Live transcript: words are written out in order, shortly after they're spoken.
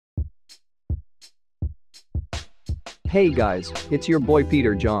Hey guys, it's your boy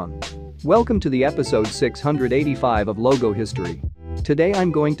Peter John. Welcome to the episode 685 of Logo History. Today I'm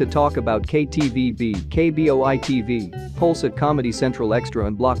going to talk about KTVB, KBOI-TV, Polsat Comedy Central Extra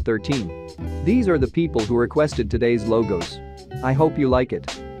and Block 13. These are the people who requested today's logos. I hope you like it.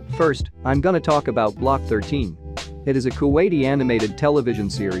 First, I'm gonna talk about Block 13. It is a Kuwaiti animated television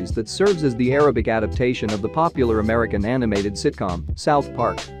series that serves as the Arabic adaptation of the popular American animated sitcom, South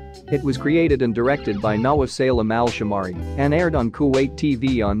Park. It was created and directed by Nawaf Salam al-Shamari and aired on Kuwait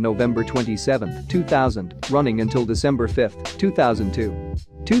TV on November 27, 2000, running until December 5, 2002.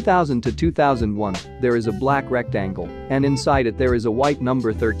 2000 to 2001, there is a black rectangle, and inside it there is a white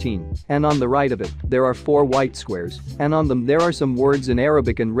number 13, and on the right of it, there are 4 white squares, and on them there are some words in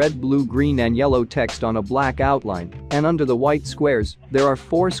Arabic and red, blue, green and yellow text on a black outline, and under the white squares, there are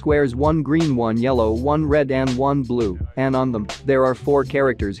 4 squares, 1 green, 1 yellow, 1 red and 1 blue, and on them, there are 4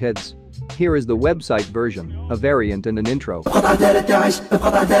 characters' heads. Here is the website version, a variant and an intro.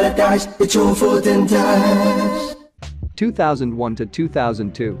 2001 to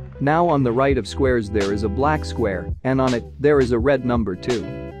 2002. Now on the right of squares there is a black square, and on it, there is a red number 2.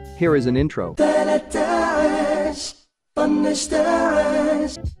 Here is an intro.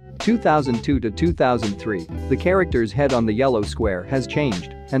 2002 to 2003, the character's head on the yellow square has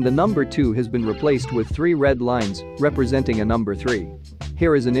changed, and the number 2 has been replaced with 3 red lines, representing a number 3.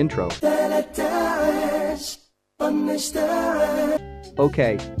 Here is an intro.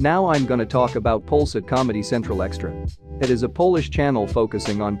 Okay, now I'm gonna talk about Polsat Comedy Central Extra. It is a Polish channel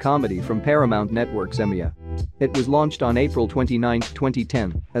focusing on comedy from Paramount Network's EMEA. It was launched on April 29,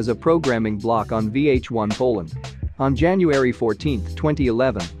 2010, as a programming block on VH1 Poland. On January 14,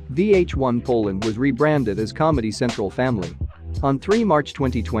 2011, VH1 Poland was rebranded as Comedy Central Family. On 3 March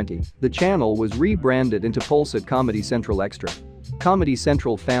 2020, the channel was rebranded into Polsat Comedy Central Extra. Comedy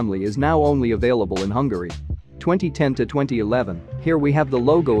Central Family is now only available in Hungary. 2010 to 2011, here we have the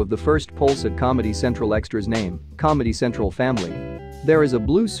logo of the first Polsat Comedy Central Extra's name, Comedy Central Family. There is a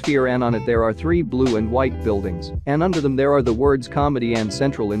blue sphere and on it there are 3 blue and white buildings, and under them there are the words Comedy and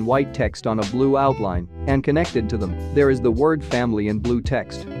Central in white text on a blue outline, and connected to them, there is the word Family in blue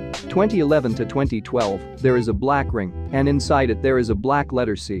text. 2011 to 2012, there is a black ring, and inside it there is a black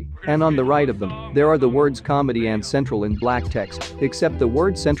letter C, and on the right of them, there are the words Comedy and Central in black text, except the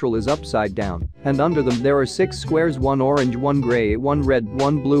word Central is upside down, and under them there are 6 squares, 1 orange, 1 gray, 1 red,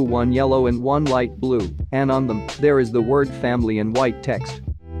 1 blue, 1 yellow and 1 light blue, and on them, there is the word Family in white text.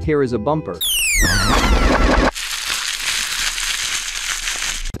 Here is a bumper.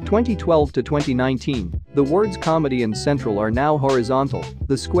 2012 to 2019, the words Comedy and Central are now horizontal,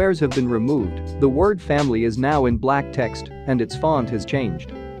 the squares have been removed, the word Family is now in black text, and its font has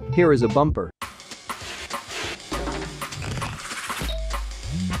changed. Here is a bumper.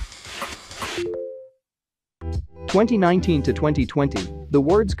 (2019 to 2020), the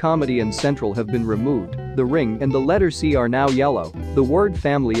words Comedy and Central have been removed, the ring and the letter C are now yellow, the word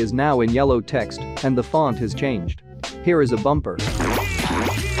Family is now in yellow text, and the font has changed. Here is a bumper.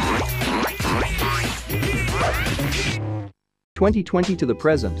 2020 to the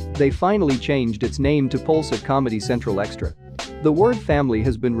present, they finally changed its name to Polsat Comedy Central Extra. The word Family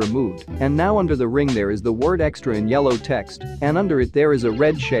has been removed, and now under the ring there is the word Extra in yellow text, and under it there is a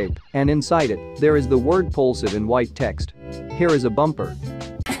red shape, and inside it, there is the word Polsat in white text. Here is a bumper.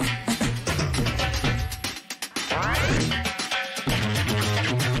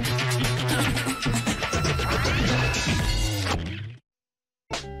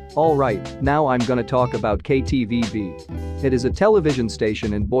 Alright, now I'm gonna talk about KTVB. It is a television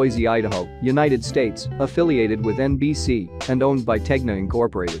station in Boise, Idaho, United States, affiliated with NBC and owned by Tegna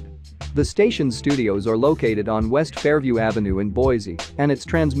Incorporated. The station's studios are located on West Fairview Avenue in Boise, and its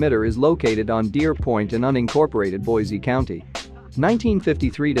transmitter is located on Deer Point in unincorporated Boise County.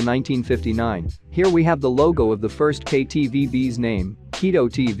 1953 to 1959, here we have the logo of the first KTVB's name,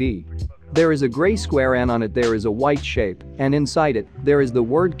 KTVB. There is a gray square and on it there is a white shape, and inside it, there is the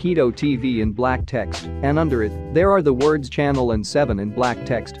word KTVB in black text, and under it, there are the words Channel and 7 in black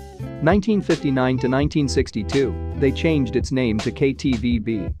text. 1959 to 1962, they changed its name to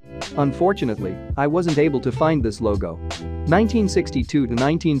KTVB. Unfortunately, I wasn't able to find this logo. 1962 to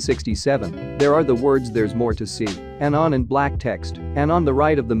 1967, there are the words There's More to See, and on in black text, and on the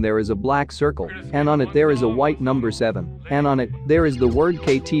right of them there is a black circle, and on it there is a white number 7, and on it, there is the word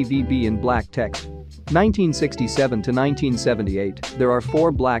KTVB in black text. 1967 to 1978, there are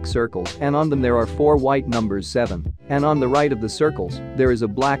 4 black circles and on them there are 4 white numbers 7, and on the right of the circles, there is a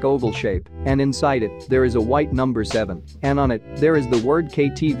black oval shape, and inside it, there is a white number 7, and on it, there is the word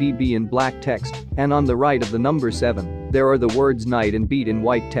KTVB in black text, and on the right of the number 7, there are the words night and beat in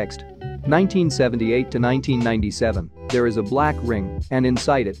white text. 1978 to 1997, there is a black ring, and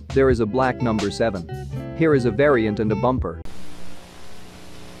inside it, there is a black number 7. Here is a variant and a bumper.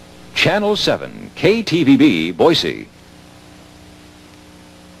 Channel 7, KTVB, Boise.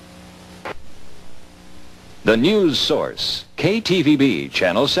 The news source, KTVB,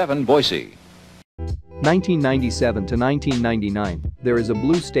 Channel 7, Boise. 1997 to 1999, there is a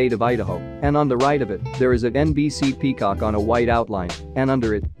blue state of Idaho, and on the right of it, there is an NBC peacock on a white outline, and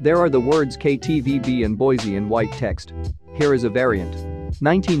under it, there are the words KTVB and Boise in white text. Here is a variant.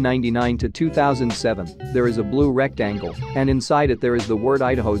 1999 to 2007, there is a blue rectangle, and inside it there is the word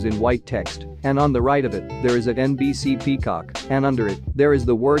Idaho's in white text, and on the right of it, there is an NBC peacock, and under it, there is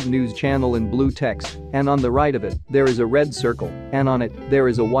the word news channel in blue text, and on the right of it, there is a red circle, and on it, there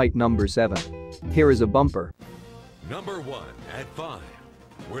is a white number 7. Here is a bumper. Number 1 at 5,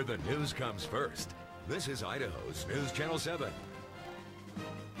 where the news comes first. This is Idaho's News Channel 7.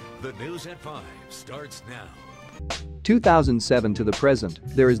 The news at 5 starts now. 2007 to the present,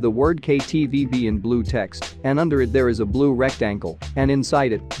 there is the word KTVB in blue text, and under it there is a blue rectangle, and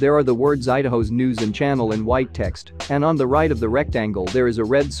inside it, there are the words Idaho's news and channel in white text, and on the right of the rectangle there is a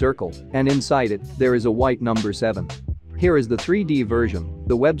red circle, and inside it, there is a white number 7. Here is the 3D version,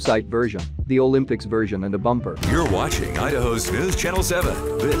 the website version, the Olympics version and a bumper. You're watching Idaho's News Channel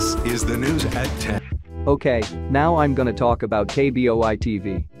 7. This is the news at 10. Okay, now I'm gonna talk about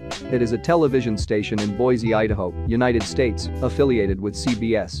KBOI-TV. It is a television station in Boise, Idaho, United States, affiliated with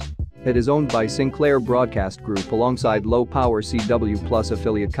CBS. It is owned by Sinclair Broadcast Group alongside low-power CW Plus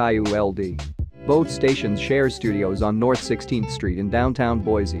affiliate KULD. Both stations share studios on North 16th Street in downtown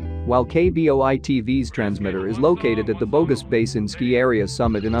Boise, while KBOI-TV's transmitter is located at the Bogus Basin Ski Area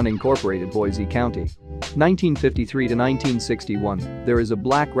Summit in unincorporated Boise County. 1953 to 1961, there is a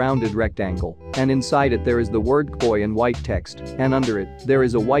black rounded rectangle, and inside it there is the word KBOI in white text, and under it, there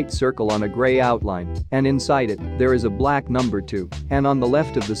is a white circle on a gray outline, and inside it, there is a black number 2, and on the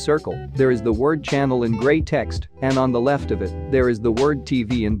left of the circle, there is the word channel in gray text, and on the left of it, there is the word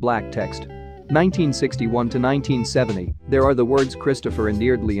TV in black text. 1961 to 1970, there are the words Christopher and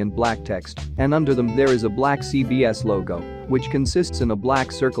Eardley in black text, and under them there is a black CBS logo, which consists in a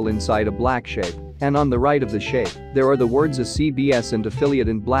black circle inside a black shape, and on the right of the shape, there are the words a CBS and affiliate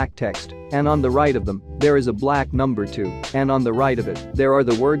in black text, and on the right of them, there is a black number 2, and on the right of it, there are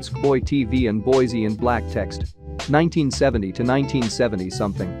the words KBOI TV and Boise in black text. 1970 to 1970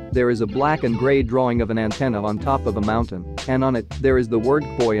 something, there is a black and gray drawing of an antenna on top of a mountain, and on it, there is the word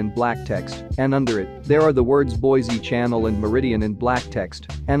KBOI in black text, and under it, there are the words Boise Channel and Meridian in black text,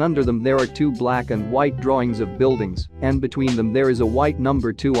 and under them there are 2 black and white drawings of buildings, and between them there is a white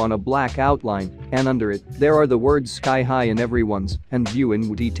number 2 on a black outline, and under it, there are the words Sky High in everyone's, and View in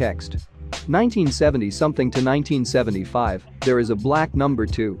WT text. 1970 something to 1975, there is a black number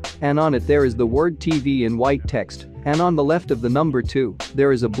 2, and on it there is the word TV in white text, and on the left of the number 2,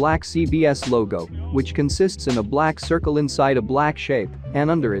 there is a black CBS logo, which consists in a black circle inside a black shape,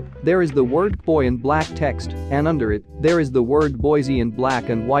 and under it, there is the word KBOI in black text, and under it, there is the word Boise in black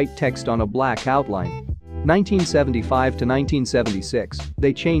and white text on a black outline. 1975 to 1976,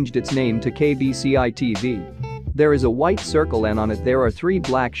 they changed its name to KBCI-TV. There is a white circle and on it there are 3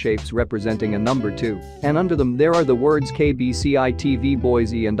 black shapes representing a number 2, and under them there are the words KBCI-TV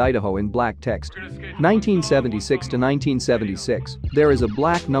Boise and Idaho in black text. 1976 to 1976, there is a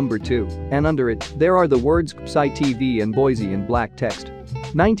black number 2, and under it, there are the words KBCI-TV and Boise in black text.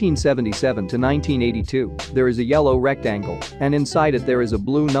 1977 to 1982, there is a yellow rectangle, and inside it there is a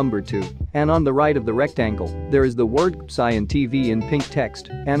blue number 2, and on the right of the rectangle, there is the word KBCI and TV in pink text,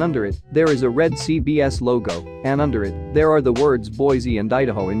 and under it, there is a red CBS logo, and under it, there are the words Boise and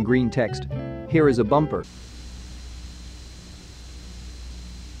Idaho in green text. Here is a bumper.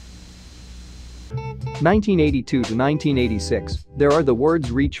 1982 to 1986, there are the words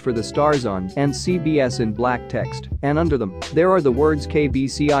Reach for the Stars on and CBS in black text, and under them, there are the words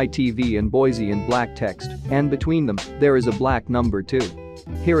KBCI-TV and Boise in black text, and between them, there is a black number 2.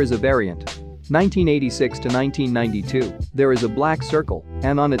 Here is a variant. 1986 to 1992, there is a black circle,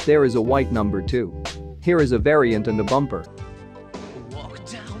 and on it there is a white number 2. Here is a variant and a bumper.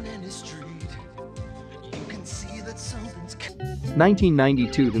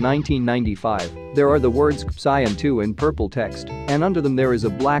 1992 to 1995, there are the words KBCI and 2 in purple text, and under them there is a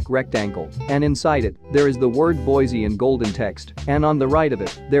black rectangle, and inside it, there is the word Boise in golden text, and on the right of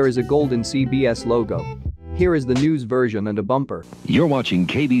it, there is a golden CBS logo. Here is the news version and a bumper. You're watching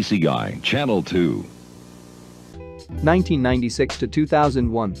KBCI, Channel 2. 1996 to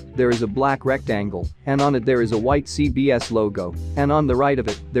 2001, there is a black rectangle, and on it there is a white CBS logo, and on the right of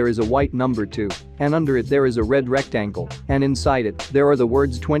it, there is a white number 2, and under it there is a red rectangle, and inside it, there are the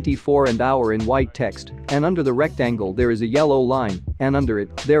words 24 and hour in white text, and under the rectangle there is a yellow line, and under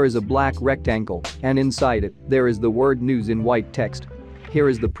it, there is a black rectangle, and inside it, there is the word news in white text. Here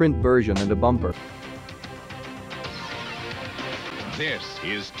is the print version and a bumper. This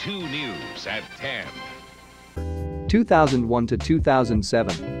is 2 News at 10. 2001 to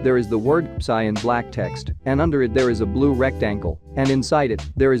 2007, there is the word PSI in black text, and under it there is a blue rectangle, and inside it,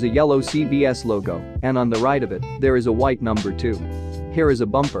 there is a yellow CBS logo, and on the right of it, there is a white number 2. Here is a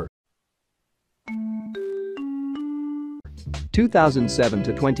bumper. 2007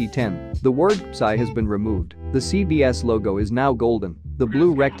 to 2010, the word PSI has been removed, the CBS logo is now golden, the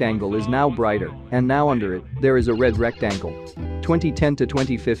blue rectangle is now brighter, and now under it, there is a red rectangle. 2010 to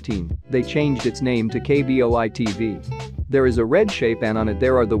 2015, they changed its name to KBOI-TV. There is a red shape and on it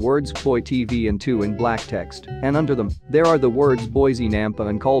there are the words KBOI-TV and 2 in black text, and under them, there are the words Boise, Nampa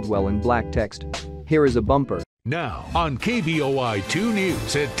and Caldwell in black text. Here is a bumper. Now on KBOI 2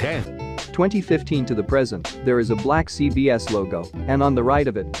 News at 10. 2015 to the present, there is a black CBS logo, and on the right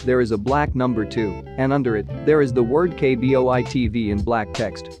of it, there is a black number 2, and under it, there is the word KBOI-TV in black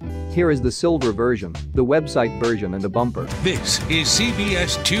text. Here is the silver version, the website version and a bumper. This is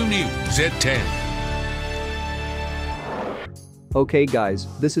CBS 2 News at 10. Okay guys,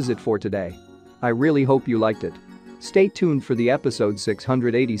 this is it for today. I really hope you liked it. Stay tuned for the episode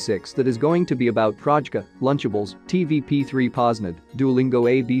 686 that is going to be about Projka, Lunchables, TVP3 Posnad, Duolingo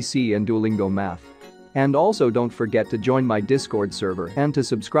ABC and Duolingo Math. And also don't forget to join my Discord server and to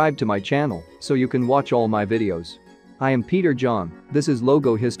subscribe to my channel so you can watch all my videos. I am Peter John, this is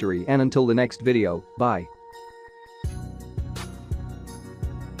Logo History and until the next video, bye.